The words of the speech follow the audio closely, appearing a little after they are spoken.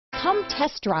Come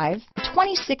test drive the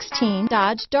 2016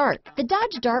 Dodge Dart. The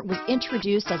Dodge Dart was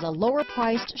introduced as a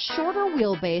lower-priced, shorter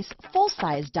wheelbase,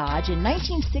 full-size Dodge in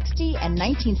 1960 and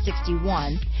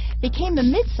 1961, became a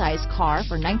mid-size car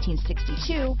for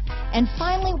 1962, and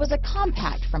finally was a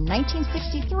compact from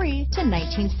 1963 to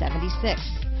 1976.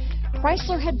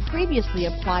 Chrysler had previously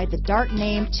applied the Dart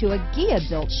name to a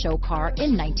Ghia-built show car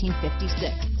in 1956.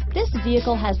 This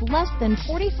vehicle has less than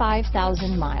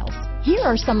 45,000 miles. Here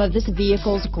are some of this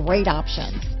vehicle's great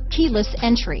options: keyless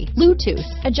entry, Bluetooth,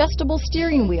 adjustable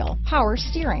steering wheel, power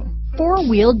steering,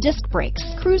 four-wheel disc brakes,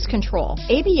 cruise control,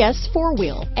 ABS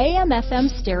four-wheel, AM/FM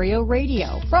stereo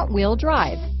radio, front-wheel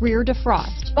drive, rear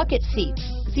defrost, bucket seats,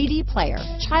 CD player,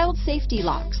 child safety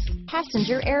locks,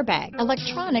 passenger airbag,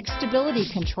 electronic stability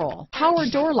control, power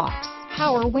door locks,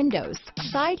 power windows,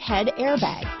 side head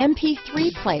airbag,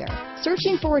 MP3 player.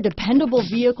 Searching for a dependable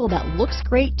vehicle that looks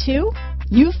great too?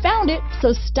 You found it,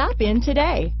 so stop in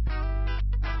today.